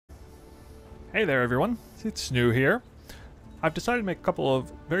Hey there everyone, it's New here. I've decided to make a couple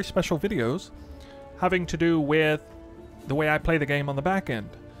of very special videos having to do with the way I play the game on the back end.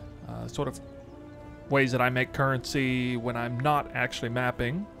 Sort of ways that I make currency when I'm not actually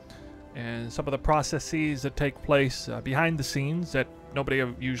mapping, and some of the processes that take place behind the scenes that nobody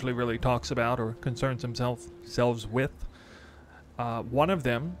usually really talks about or concerns themselves with. One of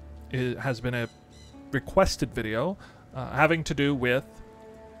them has been a requested video having to do with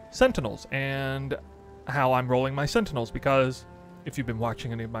Sentinels and how I'm rolling my Sentinels, because if you've been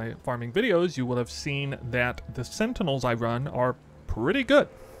watching any of my farming videos, you will have seen that the Sentinels I run are pretty good,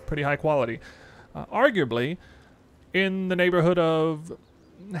 pretty high quality. Arguably in the neighborhood of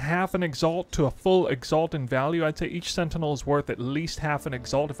half an exalt to a full exalt in value. I'd say each Sentinel is worth at least half an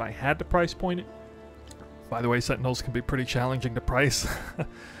exalt if I had to price point it. By the way, Sentinels can be pretty challenging to price,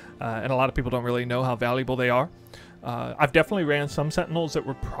 and a lot of people don't really know how valuable they are. I've definitely ran some Sentinels that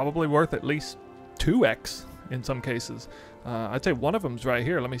were probably worth at least 2x in some cases. I'd say one of them's right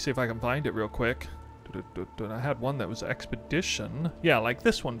here. Let me see if I can find it real quick. I had one that was Expedition. Yeah, like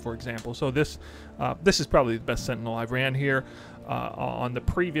this one, for example. So this is probably the best Sentinel I've ran here. On the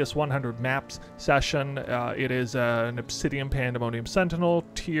previous 100 maps session, it is an Obsidian Pandemonium Sentinel,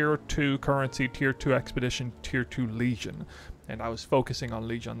 Tier 2 currency, Tier 2 Expedition, Tier 2 Legion. And I was focusing on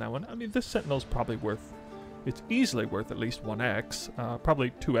Legion on that one. I mean, this Sentinel's probably worth... It's easily worth at least 1x, probably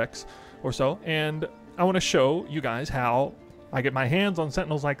 2x or so. And I want to show you guys how I get my hands on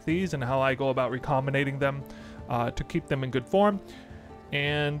Sentinels like these and how I go about recombinating them to keep them in good form.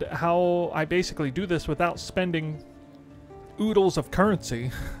 And how I basically do this without spending oodles of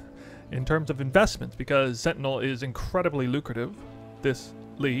currency in terms of investments, because Sentinel is incredibly lucrative, this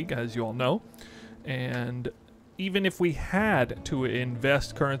league, as you all know. And even if we had to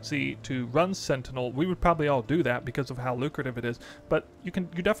invest currency to run Sentinel, we would probably all do that because of how lucrative it is. But you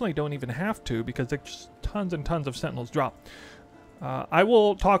definitely don't even have to, because there's just tons and tons of Sentinels drop. I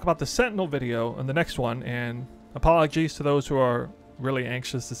will talk about the Sentinel video in the next one, and apologies to those who are really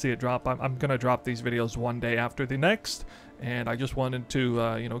anxious to see it drop. I'm going to drop these videos one day after the next, and I just wanted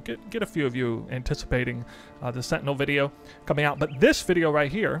to you know, get a few of you anticipating the Sentinel video coming out. But this video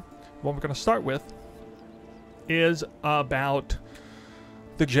right here, what we're going to start with, is about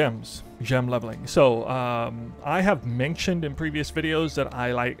the gems, gem leveling. So I have mentioned in previous videos that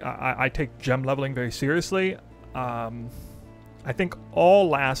I take gem leveling very seriously. I think all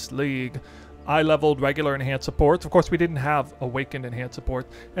last league I leveled regular enhanced supports. Of course, we didn't have awakened enhanced support,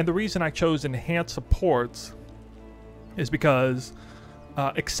 and the reason I chose enhanced supports is because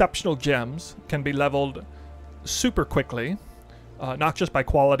exceptional gems can be leveled super quickly. Not just by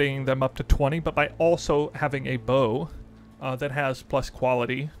qualitying them up to 20, but by also having a bow that has plus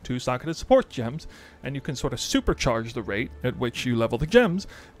quality to socketed support gems, and you can sort of supercharge the rate at which you level the gems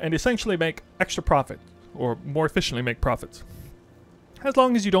and essentially make extra profit, or more efficiently make profits, as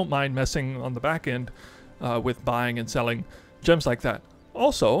long as you don't mind messing on the back end with buying and selling gems like that.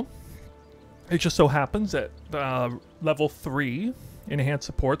 Also, it just so happens that level 3 enhanced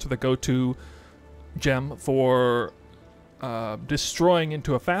supports are the go-to gem for destroying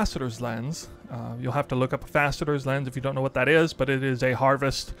into a facetor's lens. You'll have to look up a facetor's lens if you don't know what that is, but it is a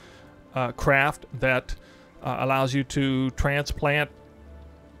harvest craft that allows you to transplant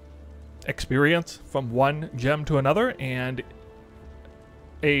experience from one gem to another, and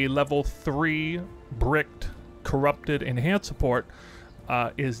a level 3 bricked corrupted enhanced support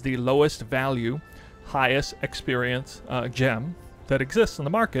is the lowest value, highest experience gem that exists in the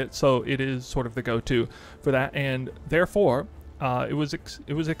market, so it is sort of the go-to for that. And therefore it was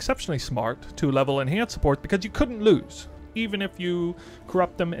exceptionally smart to level enhanced support, because you couldn't lose. Even if you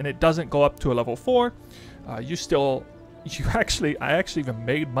corrupt them and it doesn't go up to a level 4, I actually even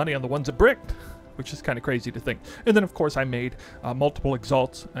made money on the ones that bricked, which is kind of crazy to think. And then of course I made multiple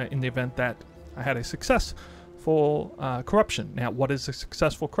exalts in the event that I had a successful corruption. Now, what is a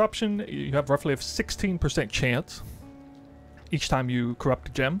successful corruption? You have roughly a 16% chance each time you corrupt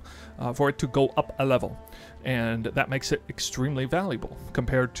a gem for it to go up a level, and that makes it extremely valuable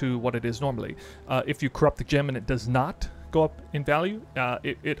compared to what it is normally. If you corrupt the gem and it does not go up in value,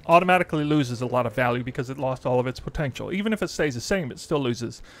 it automatically loses a lot of value because it lost all of its potential. Even if it stays the same, it still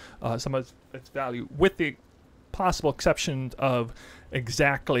loses some of its value, with the possible exception of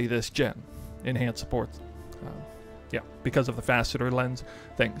exactly this gem, enhanced supports. Yeah, because of the facetor lens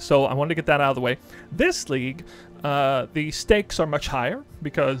thing. So I wanted to get that out of the way. This league, the stakes are much higher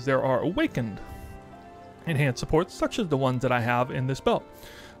because there are awakened enhanced supports, such as the ones that I have in this belt.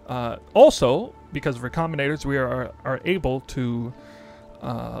 Also, because of recombinators, we are able to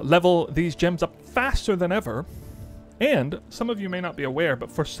level these gems up faster than ever And some of you may not be aware,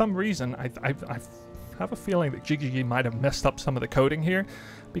 but for some reason, I have a feeling that GGG might have messed up some of the coding here,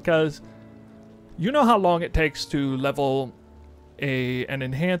 because you know how long it takes to level an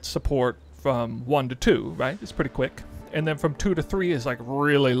enhanced support from 1 to 2, right? It's pretty quick. And then from 2 to 3 is like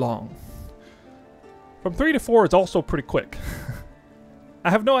really long. From 3 to 4 is also pretty quick. I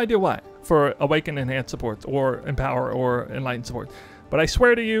have no idea why for Awaken Enhanced supports or Empower or Enlighten supports. But I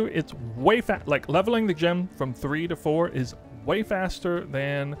swear to you, it's way fast. Like leveling the gem from 3 to 4 is way faster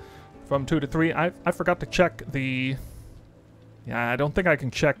than from 2 to 3. I forgot to check the... Yeah, I don't think I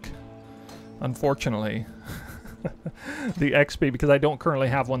can check, unfortunately, the XP, because I don't currently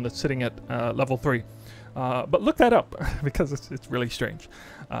have one that's sitting at level 3. But look that up, because it's really strange.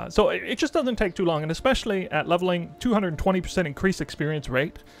 So it just doesn't take too long, and especially at leveling 220% increased experience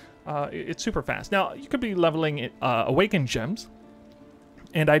rate, it's super fast. Now, you could be leveling Awakened gems,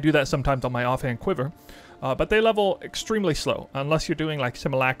 and I do that sometimes on my offhand quiver, but they level extremely slow, unless you're doing like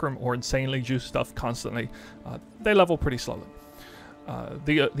Simulacrum or insanely juiced stuff constantly. They level pretty slowly.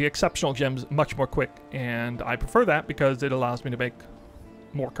 The exceptional gems much more quick, and I prefer that because it allows me to make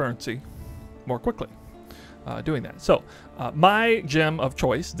more currency more quickly doing that. So my gem of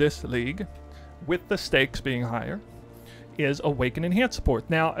choice this league, with the stakes being higher, is Awaken Enhanced support.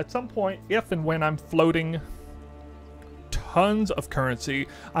 Now at some point, if and when I'm floating tons of currency,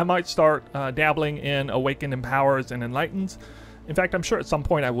 I might start dabbling in Awaken Empowers and Enlightens. In fact, I'm sure at some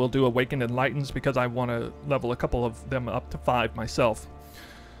point I will do Awakened Enlightens, because I want to level a couple of them up to 5 myself.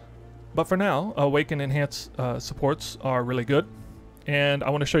 But for now, Awaken Enhanced supports are really good, and I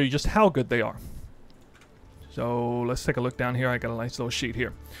want to show you just how good they are. So let's take a look down here. I got a nice little sheet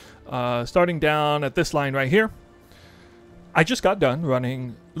here. Starting down at this line right here, I just got done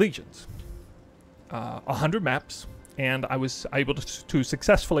running Legions. 100 maps, and I was able to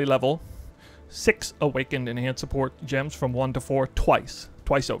successfully level 6 Awakened Enhanced support gems from 1 to 4 twice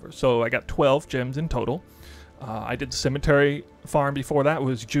over. So I got 12 gems in total. I did the cemetery farm before that. It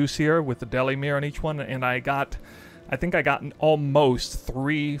was juicier with the deli mirror on each one, and I think I got almost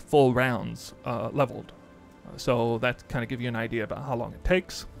 3 full rounds leveled. So that kind of gives you an idea about how long it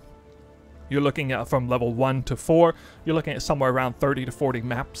takes. You're looking at from level 1 to 4, you're looking at somewhere around 30 to 40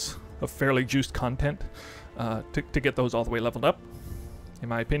 maps of fairly juiced content to get those all the way leveled up, in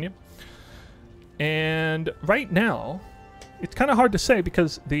my opinion. And right now, it's kind of hard to say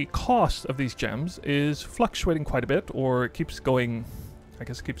because the cost of these gems is fluctuating quite a bit, or it keeps going, I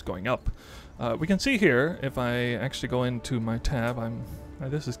guess it keeps going up. We can see here, if I actually go into my tab,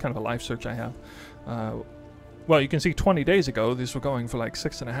 this is kind of a live search I have. Well, you can see 20 days ago, these were going for like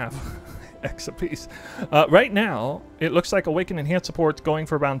 6.5 X a piece. Right now, it looks like Awaken Enhanced support's going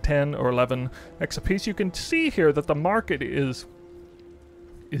for around 10 or 11 X a piece. You can see here that the market is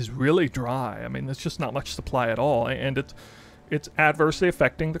really dry. I mean, there's just not much supply at all, and it's adversely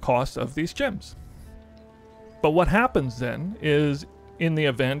affecting the cost of these gems. But what happens then is, in the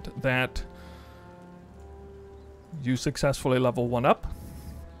event that you successfully level one up,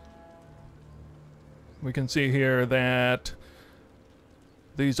 we can see here that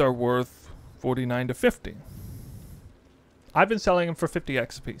these are worth 49 to 50. I've been selling them for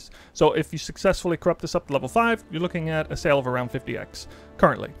 50x a piece. So if you successfully corrupt this up to level 5, you're looking at a sale of around 50x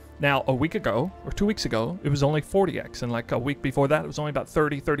currently. Now, a week ago, or 2 weeks ago, it was only 40x, and like a week before that, it was only about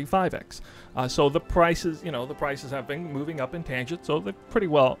 30, 35x. So the prices, the prices have been moving up in tangent, so they've pretty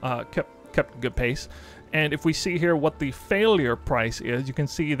well kept a good pace. And if we see here what the failure price is, you can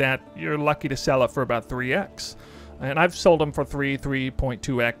see that you're lucky to sell it for about 3x. And I've sold them for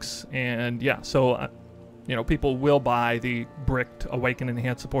 3.2x, and yeah, so people will buy the bricked Awaken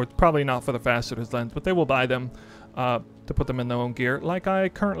Enhanced supports. Probably not for the faceted lens, but they will buy them to put them in their own gear, like I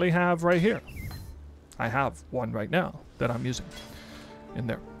currently have right here. I have one right now that I'm using in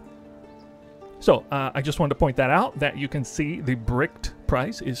there. So I just wanted to point that out, that you can see the bricked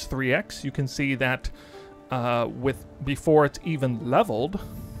price is 3x. You can see that before it's even leveled,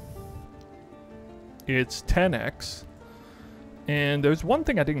 it's 10x. And there's one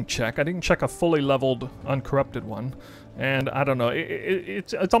thing I didn't check. I didn't check a fully leveled, uncorrupted one. And I don't know,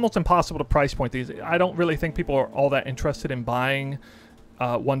 it's almost impossible to price point these. I don't really think people are all that interested in buying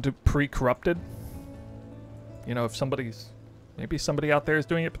one to pre-corrupted. If maybe somebody out there is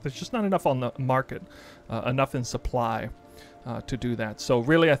doing it, but there's just not enough on the market, enough in supply to do that. So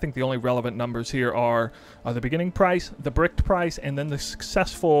really, I think the only relevant numbers here are the beginning price, the bricked price, and then the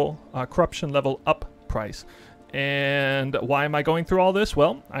successful corruption level up price. And why am I going through all this?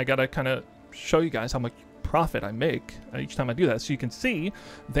 Well, I gotta kind of show you guys how much profit I make each time I do that. So you can see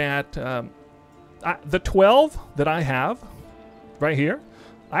that the 12 that I have right here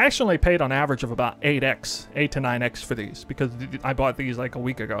I actually paid on average of about 8x, 8 to 9x for these, because I bought these like a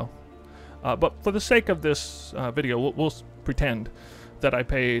week ago. But for the sake of this video, we'll pretend that I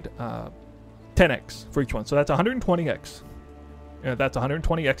paid 10x for each one. So that's 120x. That's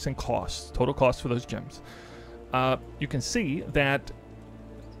 120x in cost, total cost for those gems. You can see that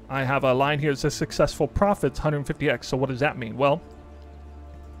I have a line here that says successful profits 150x. So what does that mean? Well,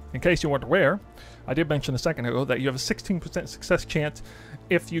 in case you weren't aware, I did mention a second ago that you have a 16% success chance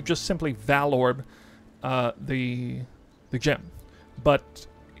if you just simply Valorb the gem. But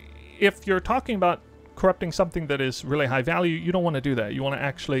if you're talking about corrupting something that is really high value, you don't want to do that. You want to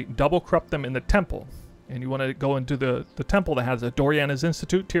actually double corrupt them in the temple. And you want to go into the temple that has a Doriana's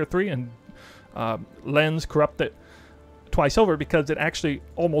Institute Tier 3 and lens corrupt it twice over, because it actually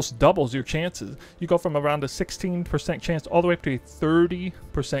almost doubles your chances. You go from around a 16% chance all the way up to a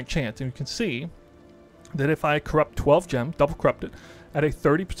 30% chance. And you can see that if I corrupt 12 gems, double corrupt it, at a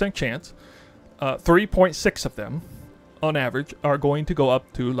 30% chance, 3.6 of them, on average, are going to go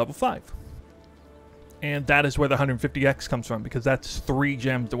up to level 5. And that is where the 150x comes from, because that's 3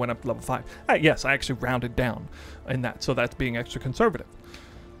 gems that went up to level 5. Yes, I actually rounded down in that, so that's being extra conservative.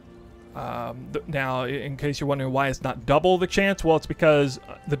 Now, in case you're wondering why it's not double the chance, well, it's because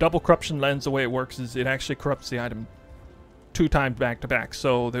the double corruption lens, the way it works is it actually corrupts the item 2 times back to back.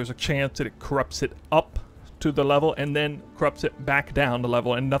 So there's a chance that it corrupts it up to the level and then corrupts it back down the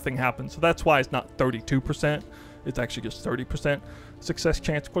level and nothing happens. So that's why it's not 32%. It's actually just 30% success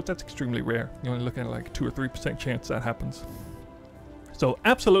chance. Of course, that's extremely rare. You're only looking at like 2 or 3% chance that happens. So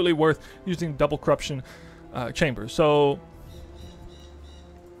absolutely worth using double corruption chambers. So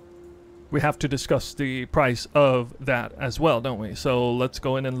we have to discuss the price of that as well, don't we? So let's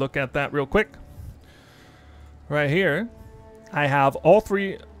go in and look at that real quick. Right here, I have all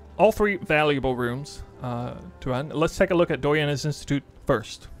three valuable rooms to run. Let's take a look at Doriana's Institute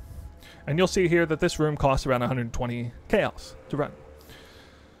first. And you'll see here that this room costs around 120 chaos to run.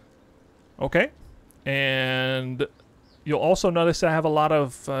 Okay. And you'll also notice that I have a lot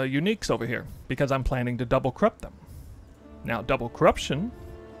of uniques over here, because I'm planning to double corrupt them. Now, double corruption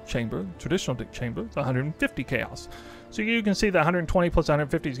chamber, traditional chamber, is 150 chaos. So you can see that 120 plus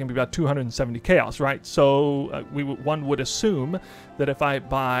 150 is going to be about 270 chaos, right? So one would assume that if I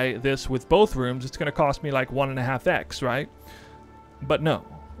buy this with both rooms, it's going to cost me like 1.5x, right? But no,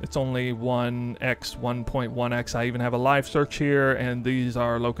 it's only 1x, 1.1x. I even have a live search here, and these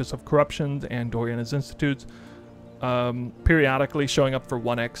are Locus of Corruptions and Doriana's Institutes periodically showing up for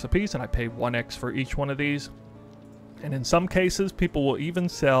 1x a piece, and I pay 1x for each one of these. And in some cases, people will even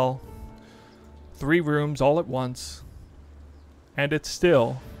sell 3 rooms all at once, and it's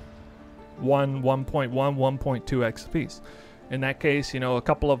still 1.1, 1.2x a piece. In that case, you know, a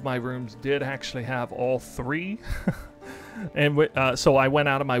couple of my rooms did actually have all 3. And so I went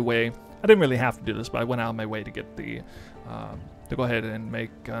out of my way. I didn't really have to do this, but I went out of my way to get the to go ahead and make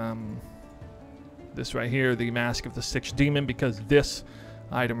this right here, the Mask of the Sixth Demon, because this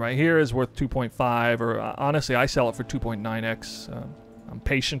item right here is worth 2.5, or honestly, I sell it for 2.9x. I'm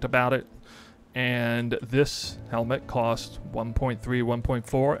patient about it. And this helmet costs 1.3,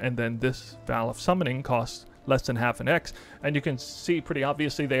 1.4, and then this Vow of Summoning costs less than half an x. And you can see pretty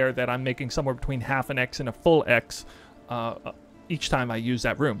obviously there that I'm making somewhere between half an x and a full x each time I use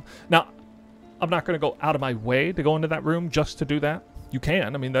that room. Now, I'm not going to go out of my way to go into that room just to do that. You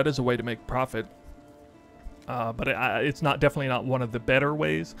can. I mean, that is a way to make profit. But it's definitely not one of the better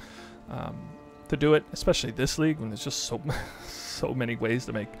ways to do it, especially this league when there's just so many ways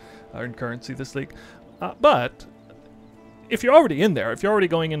to earn currency this league. But if you're already in there, if you're already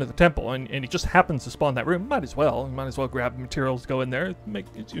going into the temple and it just happens to spawn that room, might as well grab materials, go in there,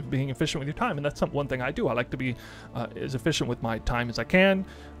 it's being efficient with your time. And that's one thing I do. I like to be as efficient with my time as I can.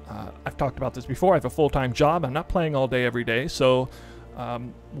 I've talked about this before. I have a full-time job. I'm not playing all day every day, so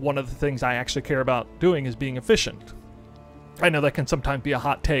one of the things I actually care about doing is being efficient. I know that can sometimes be a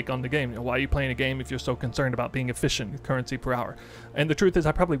hot take on the game. You know, why are you playing a game if you're so concerned about being efficient with currency per hour? And the truth is,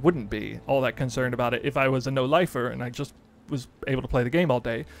 I probably wouldn't be all that concerned about it if I was a no-lifer and I just was able to play the game all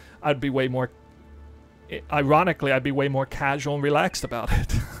day. I'd be way more, ironically, I'd be way more casual and relaxed about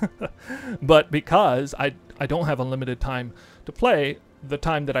it. But because I don't have unlimited time to play, the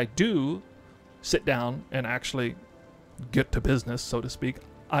time that I do sit down and actually get to business, so to speak,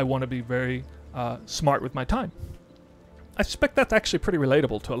 I want to be very smart with my time. I suspect that's actually pretty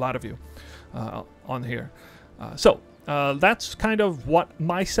relatable to a lot of you on here. So that's kind of what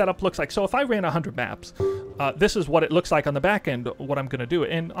my setup looks like. So if I ran 100 maps, this is what it looks like on the back end, what I'm going to do.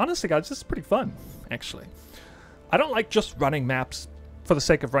 And honestly, guys, this is pretty fun, actually. I don't like just running maps for the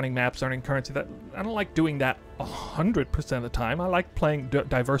sake of running maps, earning currency. That I don't like doing that 100% of the time. I like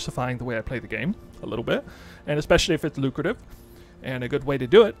diversifying the way I play the game a little bit, and especially if it's lucrative and a good way to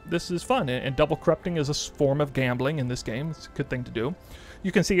do it. This is fun, and double corrupting is a form of gambling in this game. It's a good thing to do.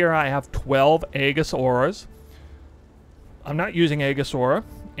 You can see here I have 12 Aegis auras. I'm not using Aegis aura,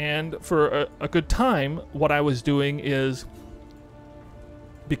 and for a good time, what I was doing is,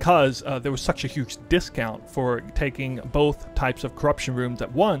 because there was such a huge discount for taking both types of corruption rooms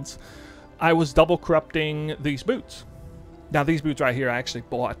at once, I was double corrupting these boots. Now these boots right here I actually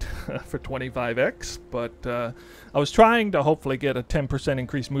bought for 25x, but I was trying to hopefully get a 10%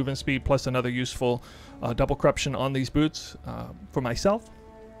 increased movement speed plus another useful double corruption on these boots for myself.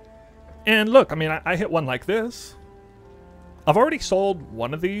 And look, I mean, I hit one like this. I've already sold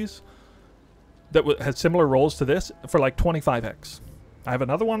one of these that has similar rolls to this for like 25x. I have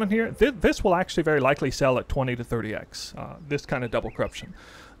another one in here. This will actually very likely sell at 20 to 30x, this kind of double corruption.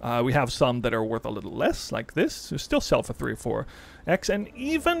 We have some that are worth a little less, like this, who still sell for 3 or 4x. And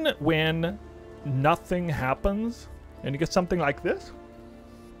even when nothing happens, and you get something like this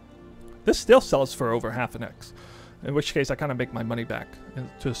still sells for over half an x. In which case, I kind of make my money back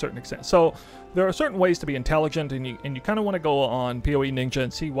to a certain extent. So there are certain ways to be intelligent, and you kind of want to go on PoE Ninja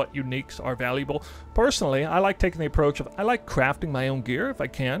and see what uniques are valuable. Personally, I like taking the approach of I like crafting my own gear if I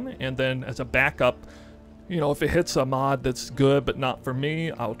can, and then as a backup, you know, if it hits a mod that's good but not for me,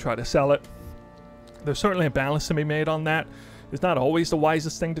 I'll try to sell it. There's certainly a balance to be made on that. It's not always the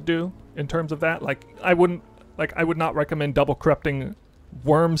wisest thing to do in terms of that. Like I would not recommend double corrupting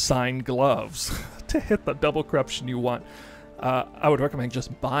worm sign gloves to hit the double corruption you want. I would recommend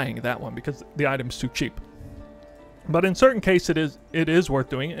just buying that one because the item's too cheap. But in certain cases, it is worth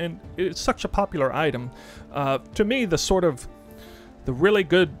doing, and it's such a popular item. To me, the really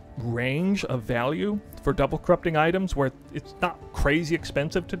good range of value for double corrupting items, where it's not crazy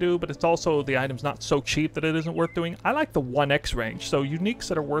expensive to do, but it's also the item's not so cheap that it isn't worth doing. I like the 1x range, so uniques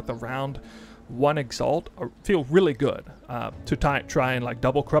that are worth around 1 exalt feel really good to try and like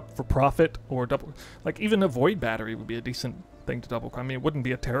double corrupt for profit, or like even a void battery would be a decent thing to double corrupt. I mean, it wouldn't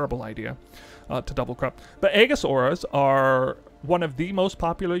be a terrible idea to double corrupt. But Aegis auras are one of the most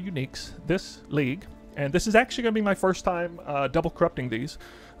popular uniques this league, and this is actually going to be my first time double corrupting these.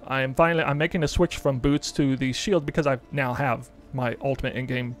 I'm making a switch from boots to the shield because I now have my ultimate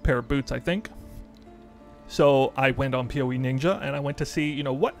in-game pair of boots, I think. So I went on PoE Ninja and I went to see, you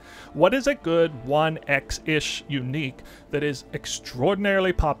know, what is a good 1x-ish unique that is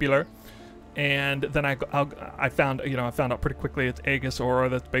extraordinarily popular. And then I found out pretty quickly it's Aegis Aura.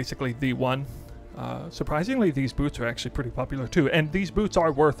 That's basically the one. Surprisingly, these boots are actually pretty popular too. And these boots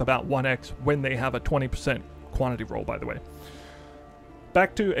are worth about 1x when they have a 20% quantity roll, by the way.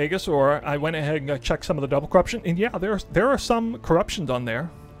 Back to Aegis Aura, I went ahead and checked some of the double corruption. And yeah, there are some corruptions on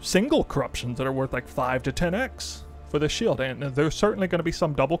there. Single corruptions that are worth like 5 to 10x for the shield, and there's certainly going to be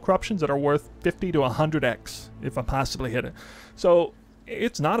some double corruptions that are worth 50 to 100x if I possibly hit it. So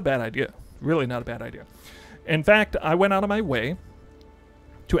it's not a bad idea, really not a bad idea. In fact, I went out of my way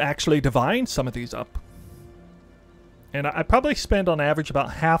to actually divine some of these up, and I probably spend on average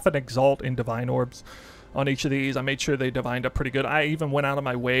about half an exalt in divine orbs on each of these. I made sure they divined up pretty good. I even went out of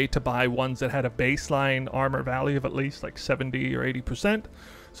my way to buy ones that had a baseline armor value of at least like 70 or 80%.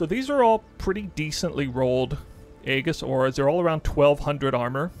 So these are all pretty decently rolled Aegis auras. They're all around 1200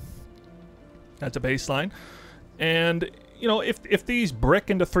 armor. That's a baseline. And, you know, if these brick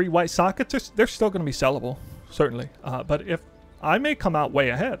into 3 white sockets, they're still going to be sellable, certainly. But if I may come out way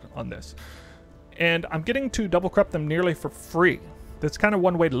ahead on this. And I'm getting to double corrupt them nearly for free. That's kind of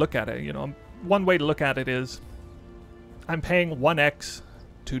one way to look at it. You know, one way to look at it is I'm paying 1x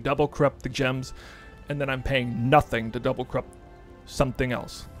to double corrupt the gems, and then I'm paying nothing to double corrupt something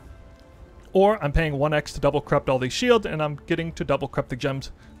else. Or I'm paying 1x to double corrupt all these shields, and I'm getting to double corrupt the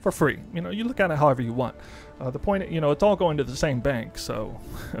gems for free. You know, you look at it however you want. The point, you know, it's all going to the same bank, so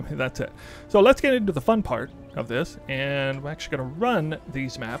I mean, that's it. So let's get into the fun part of this, and we're actually going to run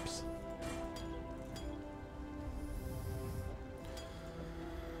these maps.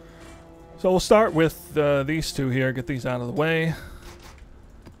 So we'll start with these two here, get these out of the way.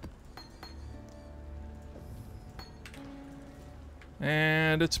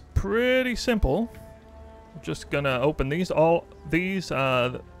 And it's pretty simple. I'm just gonna open these.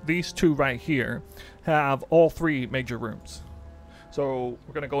 These two right here have all 3 major rooms. So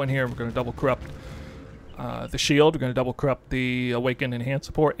we're gonna go in here. We're gonna double corrupt the shield. We're gonna double corrupt the awaken enhance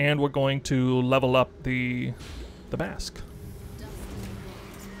support, and we're going to level up the mask.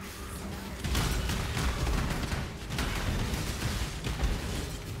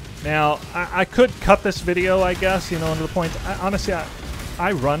 Now, I could cut this video, I guess, you know, to the point. Honestly,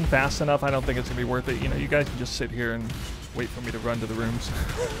 I run fast enough, I don't think it's going to be worth it. You know, you guys can just sit here and wait for me to run to the rooms.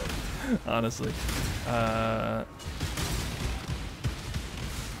 Honestly.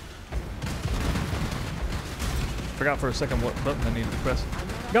 Forgot for a second what button I needed to press.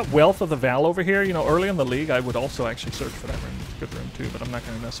 Got Wealth of the Val over here. You know, early in the league, I would also actually search for that room. It's a good room too, but I'm not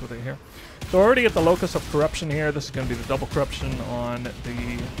going to mess with it here. So already at the Locus of Corruption here. This is going to be the double corruption on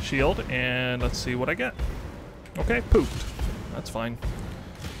the shield, and let's see what I get. Okay, pooped. That's fine.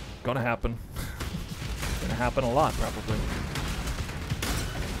 Gonna happen. Gonna happen a lot, probably.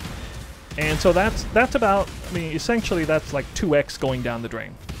 And so that's about, I mean, essentially that's like 2x going down the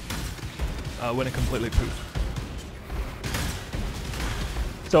drain when it completely poops.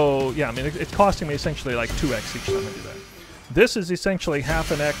 So yeah, I mean, it's costing me essentially like 2x each time I do that. This is essentially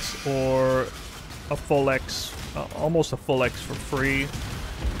half an x or a full x, almost a full x for free.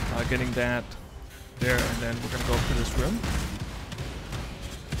 Getting that there, and then we're gonna go up to this room.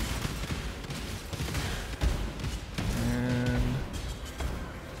 And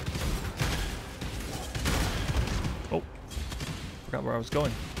oh, forgot where I was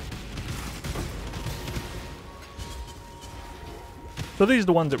going. So these are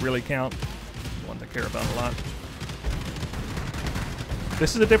the ones that really count, the ones I care about a lot.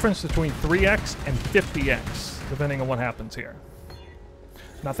 This is the difference between 3x and 50x, depending on what happens here.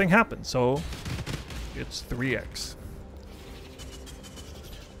 Nothing happens, so it's 3x.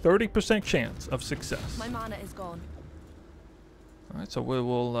 30% chance of success. My mana is gone. Alright, so we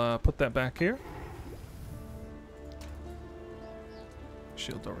will put that back here.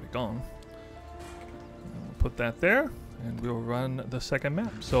 Shield's already gone. And we'll put that there. And we'll run the second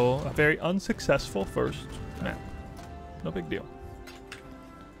map. So a very unsuccessful first map. No big deal.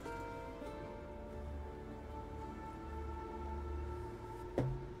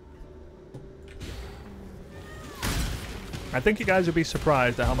 I think you guys would be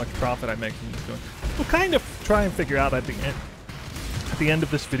surprised at how much profit I make from this going. We'll kind of try and figure out at the end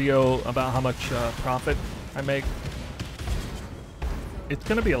of this video about how much profit I make. It's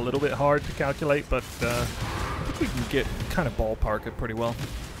going to be a little bit hard to calculate, but I think we can get kind of ballpark it pretty well.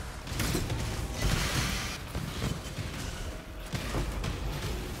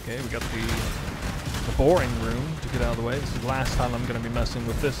 Okay, we got the boring room to get out of the way. This is the last time I'm going to be messing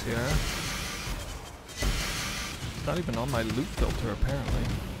with this here. It's not even on my loot filter, apparently.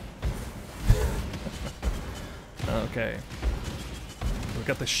 Okay. We've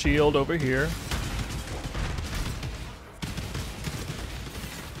got the shield over here.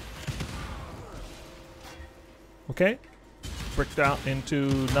 Okay. Bricked out into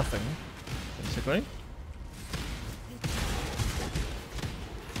nothing, basically.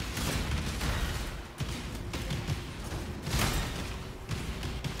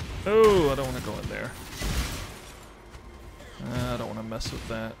 Oh, I don't want to go in there. I don't want to mess with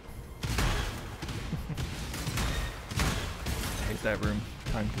that. I hate that room.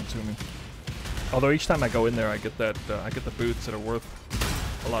 Time consuming. Although each time I go in there, I get that I get the boots that are worth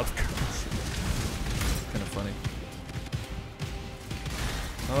a lot of currency. Kind of funny.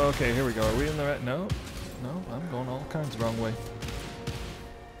 Okay, here we go. Are we in the right? No, no. I'm going all kinds of wrong way.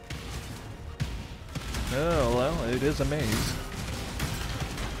 Oh well, it is a maze.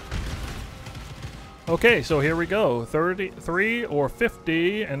 Okay, so here we go. 33 or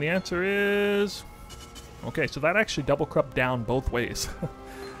 50, and the answer is... Okay, so that actually double corrupt down both ways.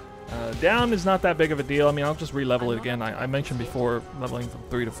 Down is not that big of a deal. I mean, I'll just re-level it again. I mentioned before, leveling from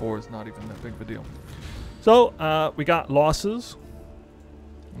 3 to 4 is not even that big of a deal. So, we got losses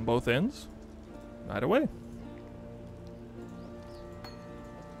on both ends. Right away.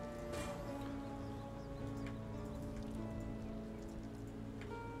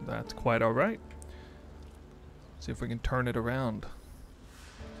 That's quite alright. See if we can turn it around.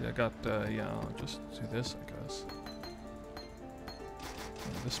 See, I got, yeah, I'll just do this, I guess.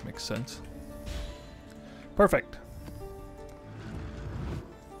 Oh, this makes sense. Perfect.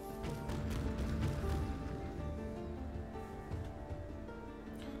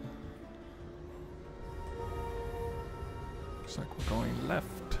 Looks like we're going left.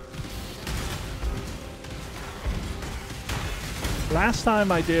 Last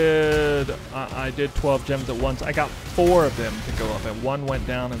time I did 12 gems at once. I got 4 of them to go up, and 1 went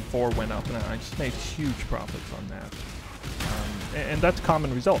down and 4 went up, and I just made huge profits on that. And that's a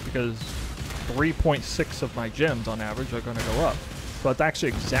common result because 3.6 of my gems on average are going to go up. So it's actually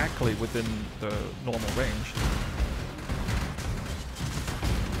exactly within the normal range.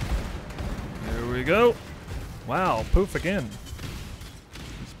 Here we go. Wow, poof again.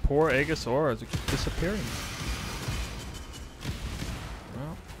 These poor Aegisaurs are just disappearing.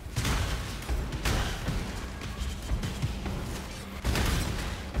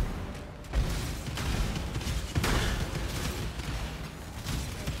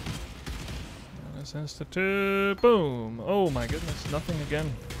 Institute. Boom. Oh my goodness. Nothing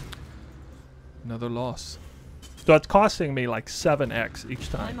again. Another loss. So it's costing me like 7x each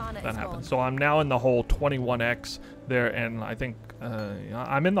time that happens. So I'm now in the hole 21x there, and I think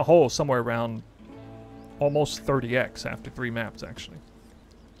I'm in the hole somewhere around almost 30x after 3 maps actually.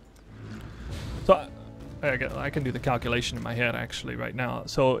 So I can do the calculation in my head actually right now.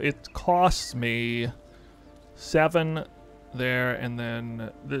 So it costs me 7 there, and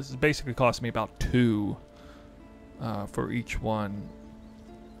then this basically costs me about 2 for each one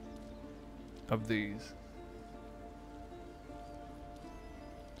of these.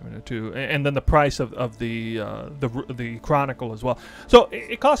 2, and then the price of the Chronicle as well. So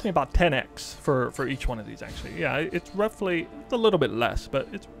it cost me about 10x for each one of these actually. Yeah, it's roughly, it's a little bit less, but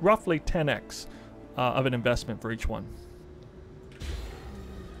it's roughly 10x of an investment for each one.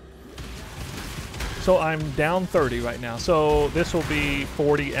 So I'm down 30 right now. So this will be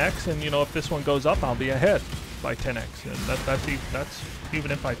 40x, and you know, if this one goes up, I'll be ahead by 10x. And that's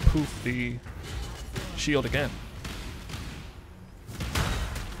even if I poof the shield again.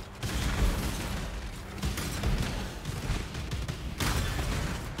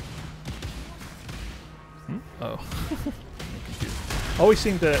 Oh. I'm confused. Always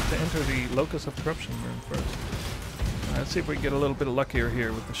seem to enter the Locus of Corruption room first. Let's see if we can get a little bit of luckier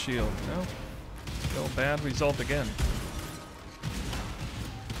here with the shield. No? Still bad result again.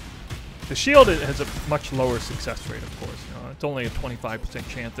 The shield has a much lower success rate, of course. You know, it's only a 25%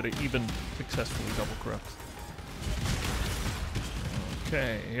 chance that it even successfully double corrupts.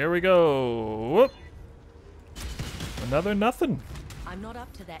 Okay, here we go. Whoop. Another nothing. I'm not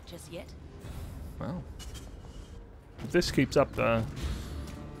up to that just yet. Wow. If this keeps up,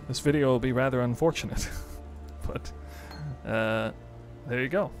 this video will be rather unfortunate. But there you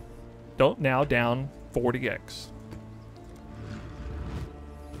go. Now down 40x.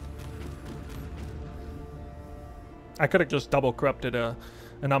 I could have just double corrupted an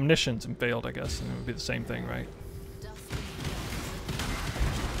Omniscience and failed, I guess, and it would be the same thing, right?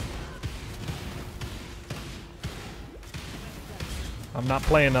 I'm not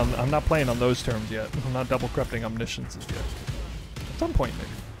playing on those terms yet. I'm not double corrupting Omnisciences yet. At some point, maybe.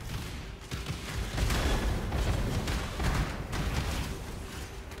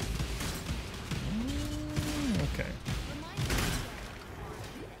 Okay.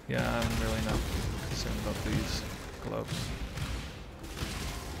 Yeah, I'm really not concerned about these gloves.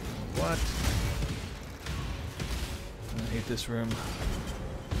 What? I hate this room.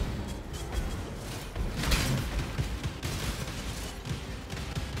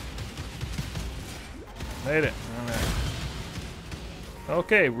 Made it. Alright.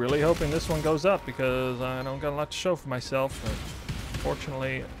 Okay, really hoping this one goes up because I don't got a lot to show for myself. But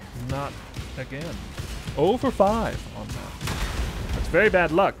fortunately, not again. 0 for 5 on that. That's very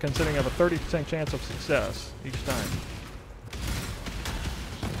bad luck considering I have a 30% chance of success each time.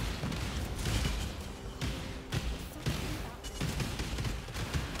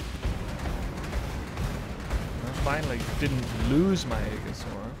 I finally didn't lose my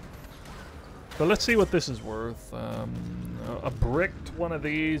Aegosaur. But let's see what this is worth. A bricked one of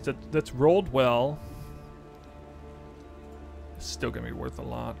these that's rolled well. It's still going to be worth a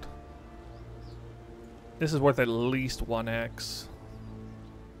lot. This is worth at least 1x.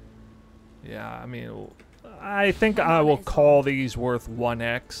 Yeah, I mean, I think I will call these worth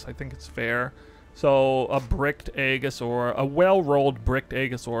 1x. I think it's fair. So a bricked Aegosaur, a well-rolled bricked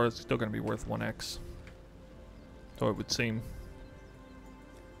Aegosaur is still going to be worth 1x. So it would seem.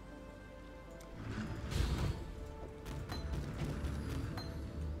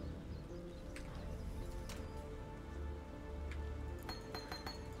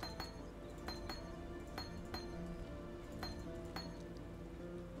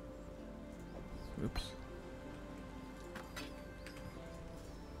 Oops.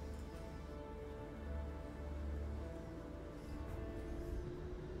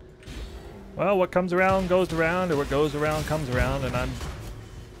 Well, what comes around goes around, or what goes around comes around, and I'm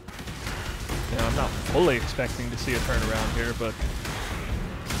not fully expecting to see a turnaround here, but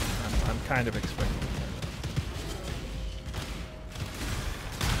I'm kind of expecting a turnaround.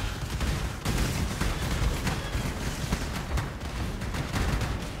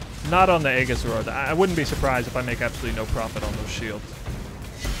 Not on the Aegosaur. I wouldn't be surprised if I make absolutely no profit on those shields.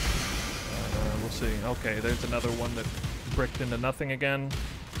 We'll see. Okay, there's another one that bricked into nothing again.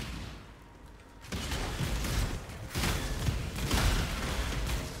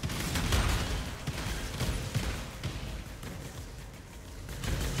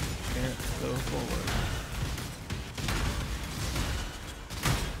 Can't go forward.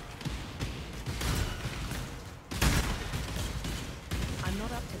 I'm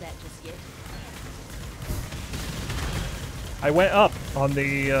not up to that just yet. I went up on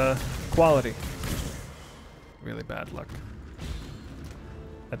the quality. Really bad luck.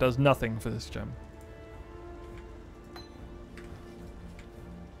 That does nothing for this gem.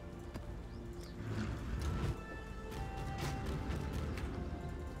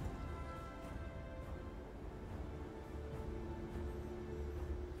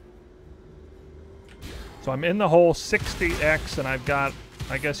 So I'm in the hole 60x, and I've got,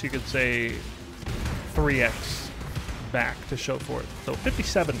 I guess you could say, 3x back to show for it. So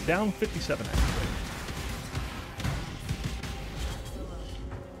 57, down 57 actually.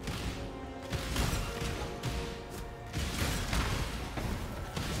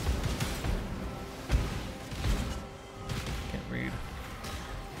 Can't read.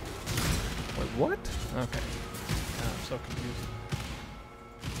 Wait, what? Okay. God, I'm so confused.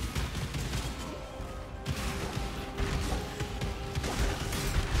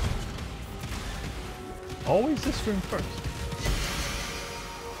 Always this room first.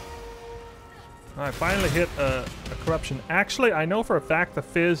 I finally hit a corruption. Actually, I know for a fact the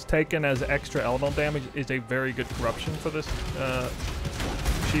fizz taken as extra elemental damage is a very good corruption for this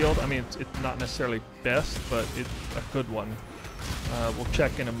shield. I mean, it's not necessarily best, but it's a good one. We'll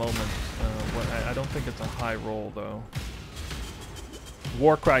check in a moment. I don't think it's a high roll, though.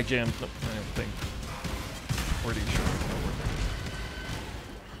 Warcry gems, I don't think. Pretty sure.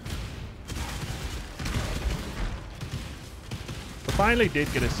 Finally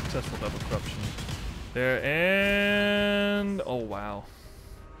did get a successful double corruption there, and oh wow,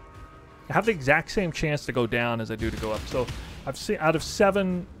 I have the exact same chance to go down as I do to go up. So I've seen, out of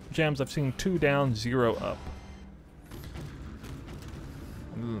 7 gems, I've seen 2 down, 0 up,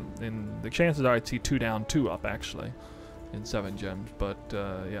 and the chances are I'd see 2 down, 2 up actually in 7 gems. But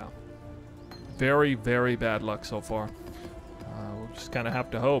yeah, very, very bad luck so far. We'll just kind of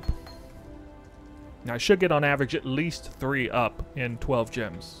have to hope. Now I should get on average at least 3 up in 12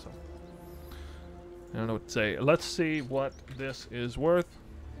 gems. So, I don't know what to say. Let's see what this is worth.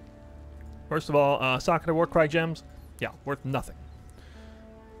 First of all, Socket of Warcry gems. Yeah, worth nothing.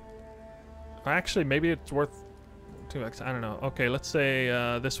 Or actually, maybe it's worth 2x. I don't know. Okay, let's say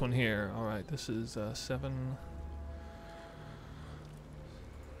this one here. Alright, this is 7.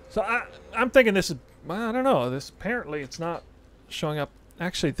 So I'm thinking this is, well, I don't know. This apparently it's not showing up.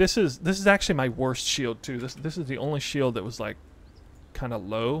 Actually, this is actually my worst shield too. This is the only shield that was like kind of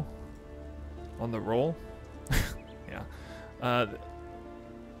low on the roll. Yeah.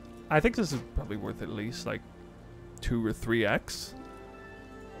 I think this is probably worth at least like 2 or 3x.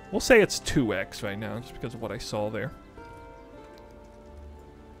 We'll say it's 2x right now, just because of what I saw there.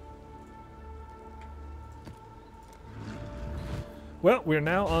 Well, we're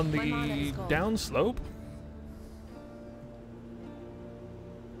now on the downslope.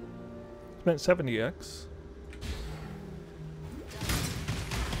 Spent 70x.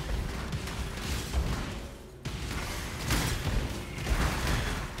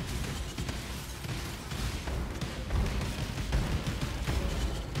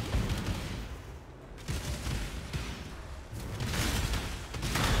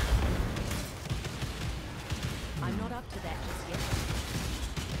 I'm not up to that just yet.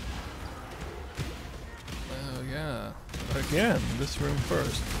 Oh yeah. Again, this room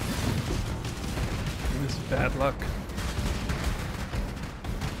first. This is bad luck.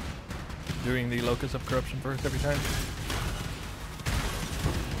 Doing the Locus of Corruption first every time.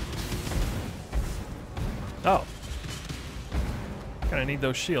 Oh. Kinda need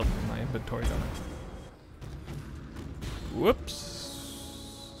those shields in my inventory, don't I? Whoops.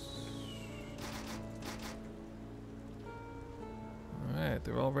 Alright,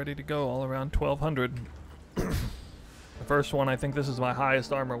 they're all ready to go, all around 1200. The first one, I think this is my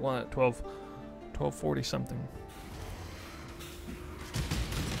highest armor one at 1240 something.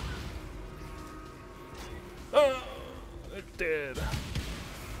 Oh, it did.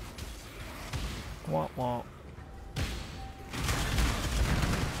 Womp womp.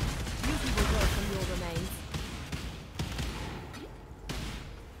 Beauty will grow from your remains.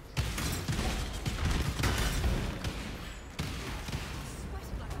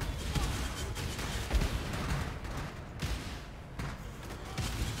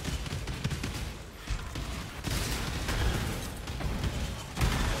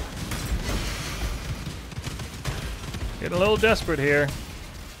 Getting a little desperate here.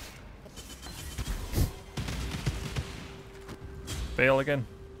 Fail again.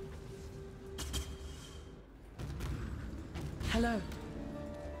 Hello.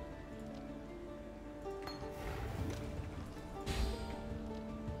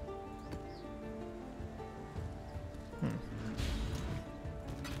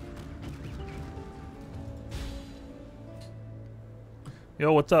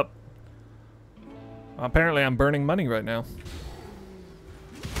 Yo, what's up? Apparently I'm burning money right now.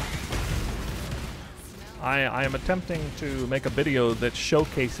 I am attempting to make a video that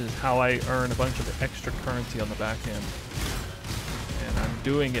showcases how I earn a bunch of extra currency on the back end. And I'm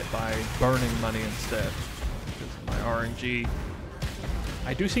doing it by burning money instead. Because my RNG...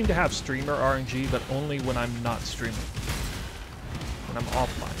 I do seem to have streamer RNG, but only when I'm not streaming. When I'm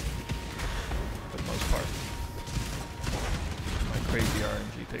offline. For the most part. My crazy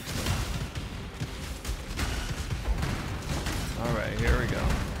RNG takes place. Alright, here we go.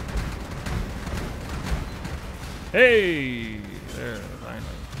 Hey! There, finally.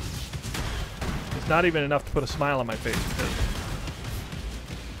 It's not even enough to put a smile on my face because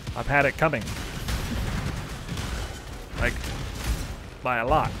I've had it coming. Like, by a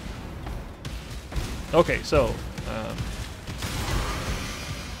lot. Okay, so,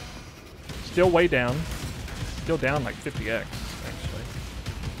 still way down. Still down like 50x, actually.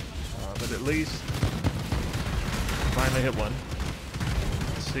 But at least, finally hit one.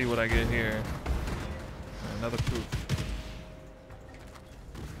 Let's see what I get here. Another poop.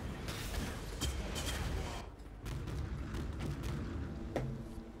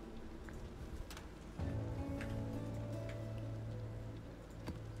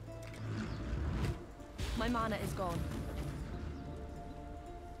 My mana is gone.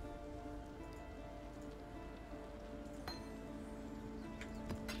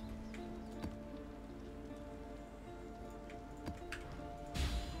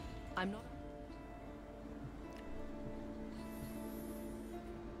 I'm not.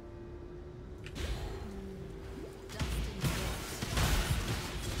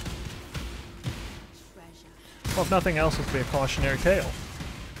 Well, if nothing else, it'll be a cautionary tale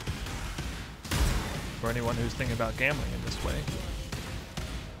for anyone who's thinking about gambling in this way.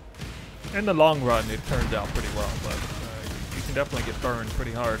 In the long run, it turns out pretty well, but you can definitely get burned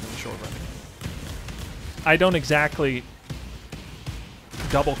pretty hard in the short run. I don't exactly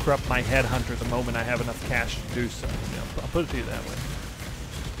double corrupt my headhunter the moment I have enough cash to do so. I'll put it to you that way.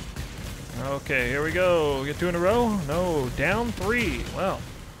 Okay, here we go. Get 2 in a row? No, down 3. Well,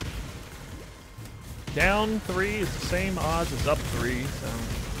 down 3 is the same odds as up 3, so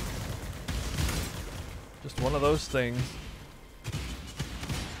just one of those things.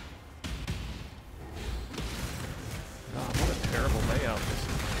 God, what a terrible layout this is.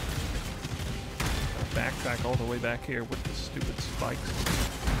 Backtrack all the way back here with the stupid spikes.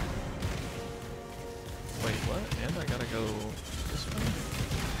 Wait, what? And I gotta go this way?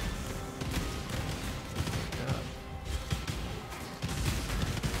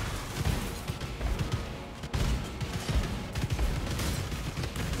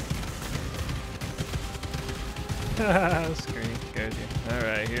 God. Screen scared you.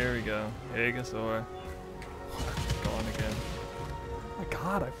 Alright, here we go. Aegosaur. Gone again. Oh my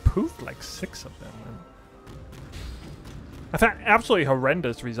god, I poofed like 6 of them. I've had absolutely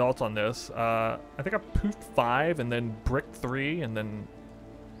horrendous results on this. I think I poofed 5 and then bricked 3 and then...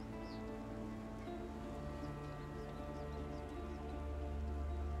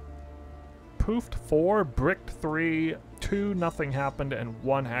 poofed 4, bricked 3, 2 nothing happened, and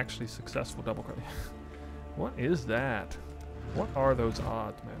 1 actually successful double credit. What is that? What are those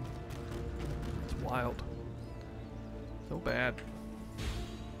odds, man? It's wild. So bad.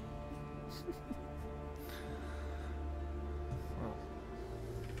 Well.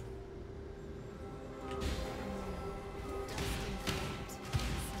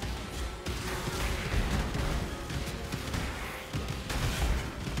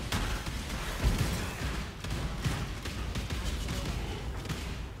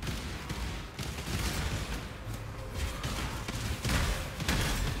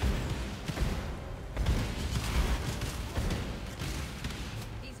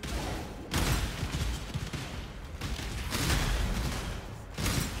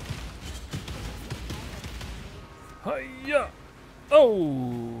 Hiya!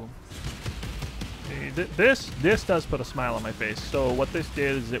 Oh! This does put a smile on my face. So what this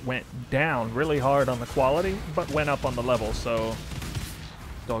did is it went down really hard on the quality, but went up on the level, so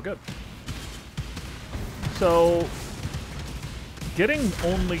it's all good. So getting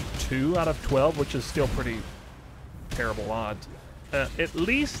only 2 out of 12, which is still pretty terrible odds, at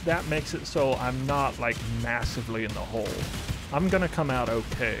least that makes it so I'm not like massively in the hole. I'm gonna come out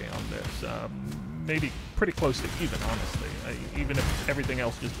okay on this. Maybe pretty close to even, honestly. Even if everything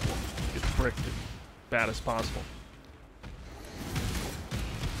else just gets bricked as bad as possible.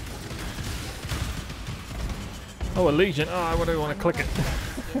 Oh, a Legion. Oh, what do I want to click it?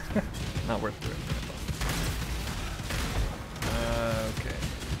 Not worth it. Okay.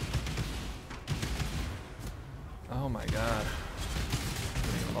 Oh my god.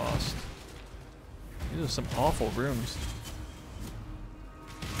 These are some awful rooms.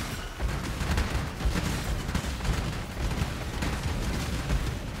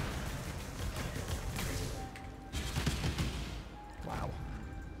 Wow.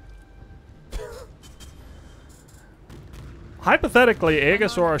 Hypothetically,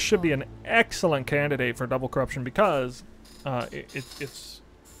 Aegosaur should be an excellent candidate for double corruption because it's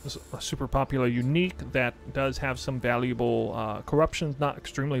a super popular unique that does have some valuable corruptions, not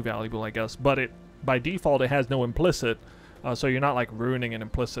extremely valuable, I guess, but it by default it has no implicit, so you're not like ruining an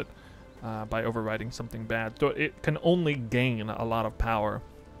implicit by overriding something bad. So it can only gain a lot of power.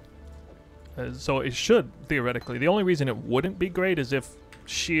 So it should theoretically. The only reason it wouldn't be great is if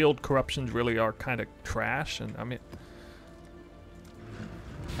shield corruptions really are kind of trash, and I mean,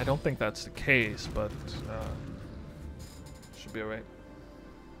 I don't think that's the case, but should be alright.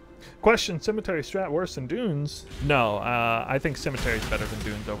 Question, Cemetery strat worse than Dunes? No, I think Cemetery is better than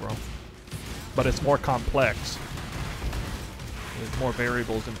Dunes overall. But it's more complex. There's more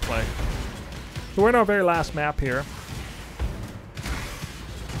variables in play. So we're in our very last map here.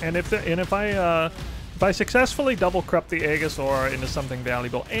 And if I successfully double corrupt the Aegosaur into something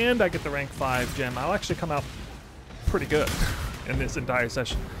valuable and I get the rank 5 gem, I'll actually come out pretty good in this entire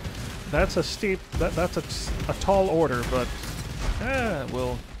session. That's a steep, that's a tall order, but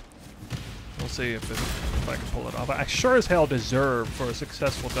we'll see if I can pull it off. I sure as hell deserve for a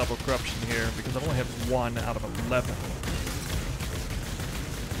successful double corruption here because I've only had 1 out of 11.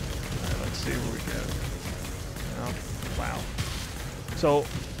 Alright, let's see where we go. Oh, wow. So,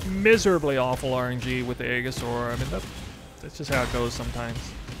 miserably awful RNG with the Aegosaur. I mean, that's just how it goes sometimes.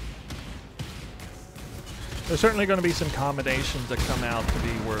 There's certainly going to be some combinations that come out to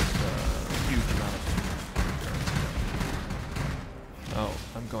be worth a huge amount of currency. Oh,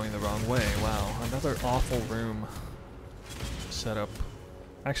 I'm going the wrong way. Wow, another awful room setup.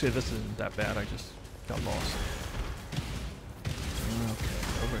 Actually, this isn't that bad. I just got lost. Okay,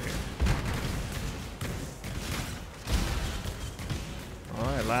 over here.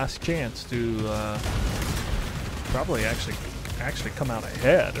 Alright, last chance to probably actually come out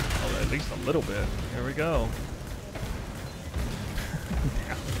ahead, or at least a little bit. Here we go.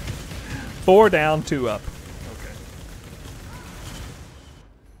 4 down, 2 up.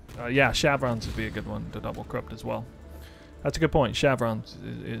 Okay. Yeah, Chevrons would be a good one to double corrupt as well. That's a good point. Chevrons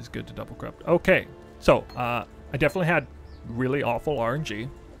is good to double corrupt. Okay, so I definitely had really awful RNG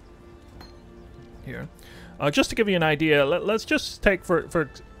here. Just to give you an idea, let's just take for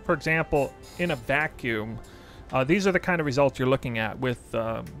example, in a vacuum, these are the kind of results you're looking at with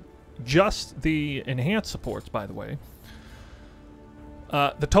just the enhanced supports, by the way.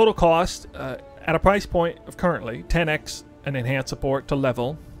 The total cost at a price point of currently 10x an enhanced support to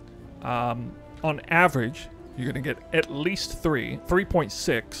level. On average, you're going to get at least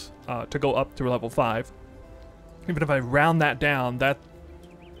 3.6 to go up to level 5. Even if I round that down, that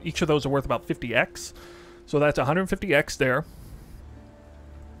each of those are worth about 50x. So that's 150x there.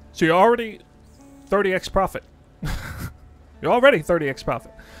 So you're already 30x profit. You're already 30x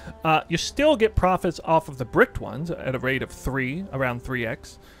profit. You still get profits off of the bricked ones at a rate of 3, around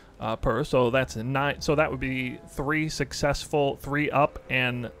 3x per. So that's 9. So that would be 3 successful, 3 up,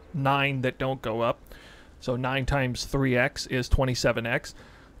 and 9 that don't go up. So 9 times 3x is 27x.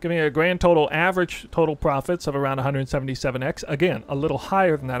 Giving a grand total average total profits of around 177x. Again, a little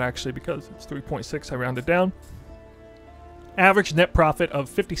higher than that actually because it's 3.6. I rounded down. Average net profit of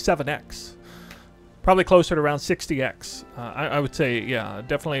 57x. Probably closer to around 60x. I would say, yeah,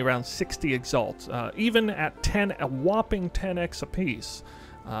 definitely around 60 exalts. Even at a whopping 10x apiece.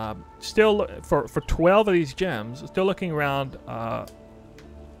 Still, for 12 of these gems, still looking around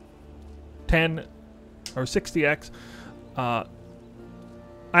 10 or 60x.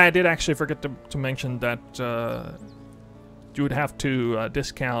 I did actually forget to mention that you would have to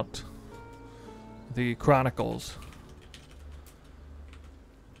discount the Chronicles.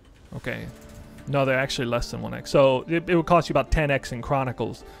 Okay. No, they're actually less than 1x. So it would cost you about 10x in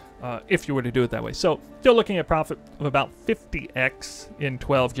Chronicles if you were to do it that way. So still looking at profit of about 50x in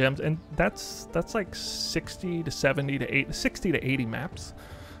 12 gems. And that's like 60 to 70 to 80, 60 to 80 maps.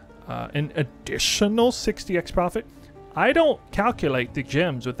 An additional 60x profit. I don't calculate the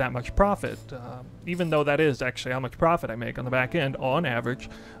gems with that much profit, even though that is actually how much profit I make on the back end on average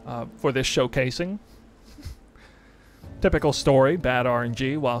for this showcasing. Typical story, bad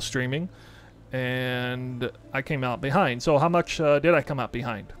RNG while streaming, and I came out behind. So how much did I come out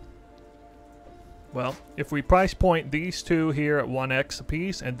behind? Well, if we price point these two here at 1x a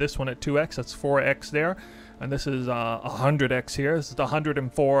piece and this one at 2x, that's 4x there. And this is 100x here. This is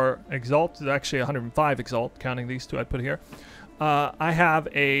 104 exalt. It's actually 105 exalt, counting these two I put here. I have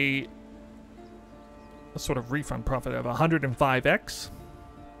a a sort of refund profit of 105x.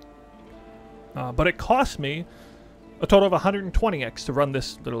 But it cost me a total of 120x to run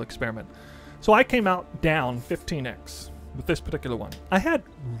this little experiment. So I came out down 15x with this particular one. I had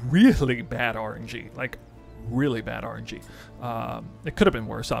really bad RNG, like really bad RNG. It could have been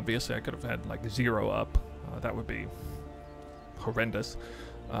worse, obviously. I could have had like 0 up. That would be horrendous.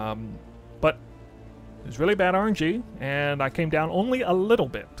 But it was really bad RNG, and I came down only a little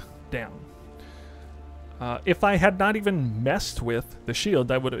bit down. If I had not even messed with the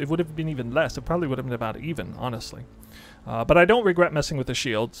shield, it would have been even less. It probably would have been about even, honestly. But I don't regret messing with the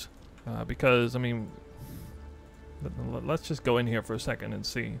shields, because, I mean, let's just go in here for a second and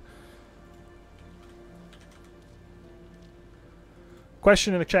see.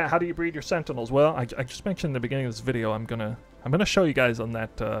 Question in the chat: how do you breed your sentinels? Well, I just mentioned in the beginning of this video. I'm gonna show you guys on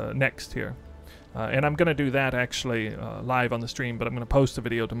that next here. And I'm going to do that actually live on the stream, but I'm going to post the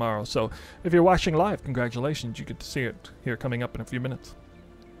video tomorrow. So if you're watching live, congratulations. You get to see it here coming up in a few minutes.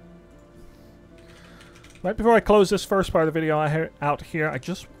 Right before I close this first part of the video out here, I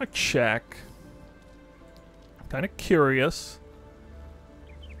just want to check. I'm kind of curious.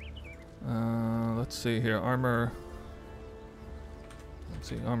 Let's see here. Armor. Let's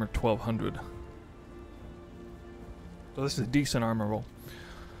see. Armor 1200. So this is a decent armor roll.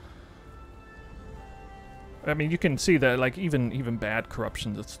 I mean, you can see that, like, even bad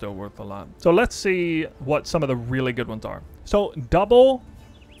corruptions, it's still worth a lot. So let's see what some of the really good ones are. So double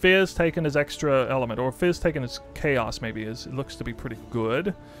Fizz taken as extra element, or Fizz taken as chaos, maybe, it looks to be pretty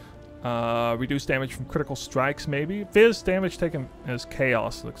good. Reduced damage from critical strikes, maybe. Fizz damage taken as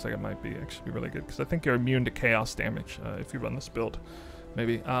chaos looks like it might be actually really good, because I think you're immune to chaos damage if you run this build,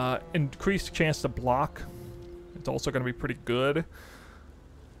 maybe. Increased chance to block. It's also going to be pretty good.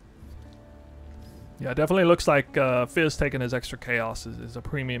 Yeah, definitely looks like Fizz taken as extra chaos is a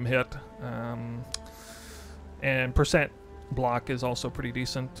premium hit. And percent block is also pretty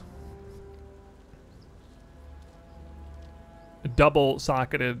decent. Double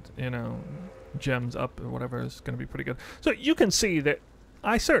socketed, you know, gems up or whatever is going to be pretty good. So you can see that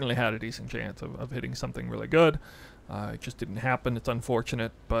I certainly had a decent chance of hitting something really good. It just didn't happen. It's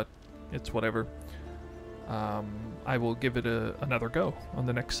unfortunate, but it's whatever. I will give it another go on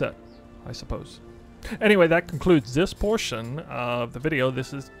the next set, I suppose. Anyway, that concludes this portion of the video.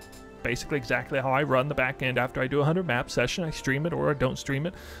 This is basically exactly how I run the back end after I do a 100 map session. I stream it or I don't stream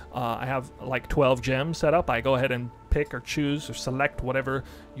it. I have like 12 gems set up. I go ahead and pick or choose or select whatever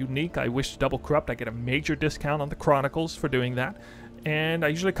unique I wish to double corrupt. I get a major discount on the Chronicles for doing that. And I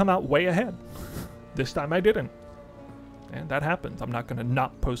usually come out way ahead. This time I didn't. And that happens. I'm not going to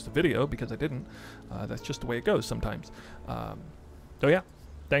not post a video because I didn't. That's just the way it goes sometimes. So yeah.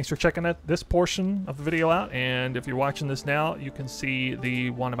 Thanks for checking this portion of the video out, and if you're watching this now, you can see the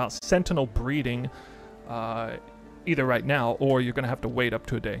one about sentinel breeding either right now, or you're going to have to wait up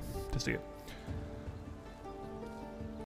to a day to see it.